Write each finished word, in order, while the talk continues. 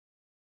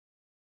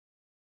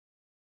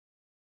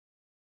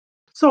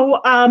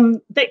So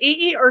the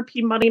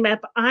AARP Money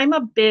Map, I'm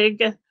a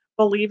big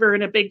believer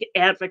and a big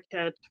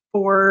advocate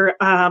for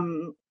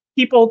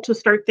people to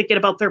start thinking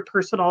about their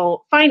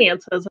personal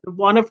finances. And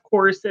one, of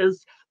course,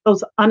 is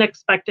those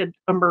unexpected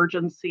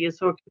emergencies.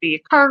 So it could be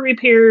car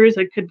repairs,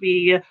 it could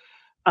be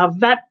a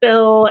vet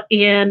bill,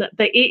 and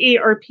the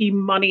AARP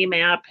Money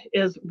Map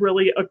is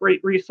really a great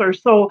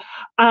resource. So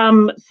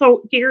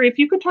Gary, if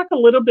you could talk a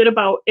little bit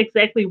about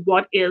exactly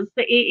what is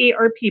the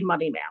AARP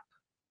Money Map.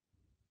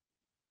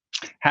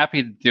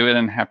 Happy to do it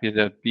and happy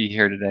to be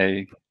here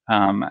today.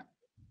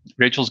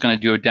 Rachel's going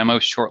to do a demo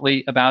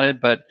shortly about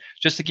it, but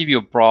just to give you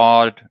a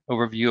broad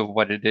overview of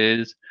what it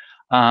is,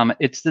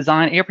 it's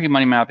designed, AARP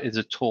Money Map is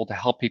a tool to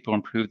help people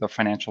improve their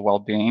financial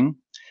well-being.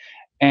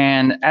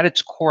 And at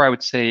its core, I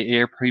would say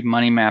AARP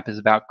Money Map is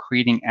about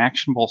creating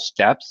actionable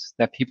steps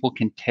that people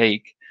can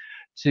take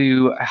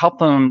to help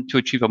them to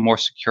achieve a more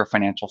secure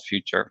financial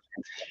future.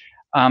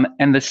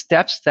 And the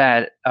steps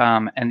that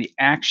and the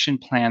action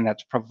plan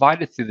that's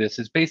provided through this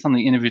is based on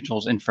the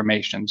individual's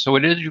information. So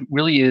it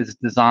really is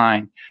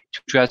designed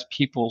to address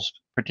people's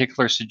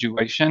particular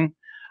situation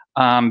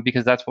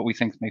because that's what we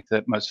think makes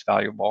it most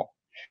valuable.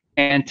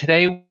 And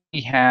today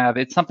we have,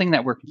 it's something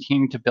that we're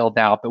continuing to build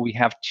out, but we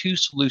have two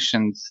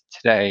solutions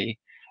today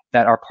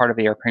that are part of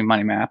the AARP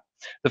Money Map.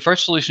 The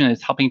first solution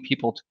is helping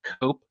people to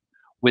cope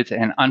with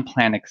an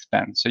unplanned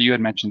expense. So you had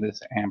mentioned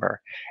this,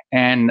 Amber.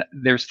 And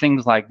there's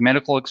things like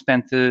medical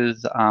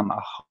expenses,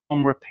 a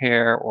home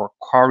repair or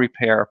car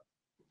repair,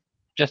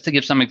 just to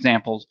give some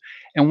examples.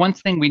 And one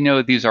thing we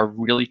know, these are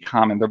really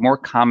common. They're more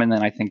common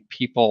than I think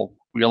people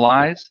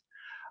realize.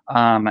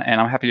 And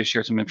I'm happy to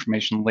share some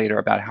information later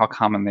about how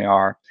common they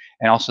are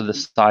and also the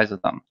size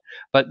of them.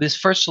 But this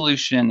first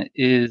solution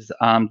is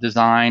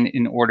designed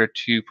in order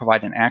to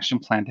provide an action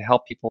plan to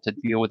help people to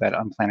deal with that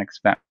unplanned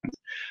expense.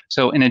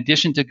 So in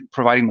addition to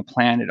providing the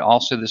plan,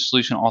 the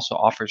solution also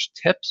offers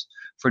tips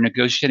for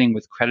negotiating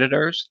with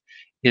creditors.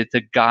 It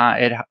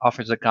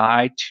offers a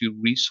guide to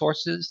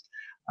resources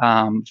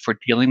for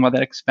dealing with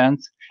that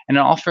expense, and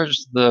it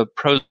offers the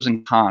pros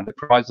and cons. It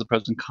provides the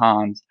pros and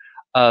cons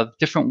of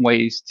different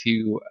ways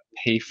to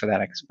pay for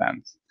that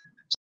expense.